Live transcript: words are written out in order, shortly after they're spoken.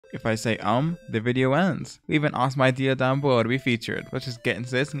If I say the video ends. Leave an awesome idea down below to be featured. Let's just get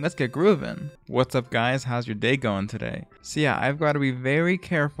into this and let's get grooving. What's up guys, how's your day going today? So yeah, I've got to be very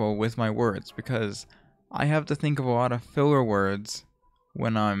careful with my words because I have to think of a lot of filler words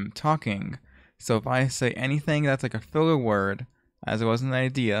when I'm talking. So if I say anything that's like a filler word, as it was an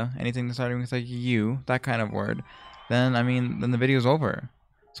idea, anything that's starting with like you, that kind of word, then the video's over.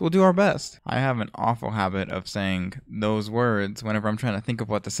 So we'll do our best. I have an awful habit of saying those words whenever I'm trying to think of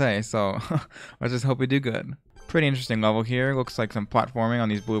what to say, so let's just hope we do good. Pretty interesting level here. Looks like some platforming on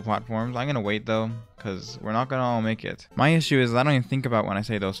these blue platforms. I'm gonna wait though, because we're not gonna all make it. My issue is I don't even think about when I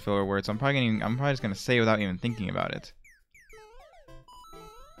say those filler words. I'm probably just gonna say it without even thinking about it.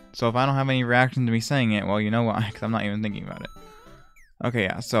 So if I don't have any reaction to me saying it, well, you know why, because I'm not even thinking about it. Okay,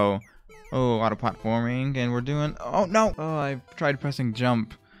 yeah, so a lot of platforming, and we're doing... Oh, no! Oh, I tried pressing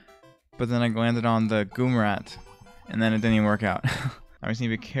jump, but then I landed on the Goomrat, and then it didn't even work out. I just need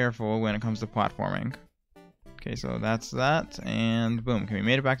to be careful when it comes to platforming. Okay, so that's that, and boom. Okay, we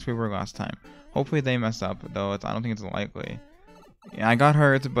made it back to where we were last time. Hopefully they messed up, though I don't think it's likely. Yeah, I got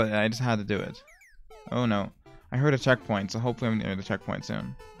hurt, but I just had to do it. Oh, no. I heard a checkpoint, so hopefully I'm near the checkpoint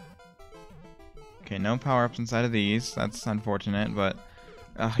soon. Okay, no power-ups inside of these. That's unfortunate, but...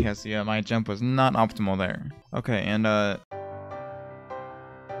 yes, yeah, my jump was not optimal there. Okay, and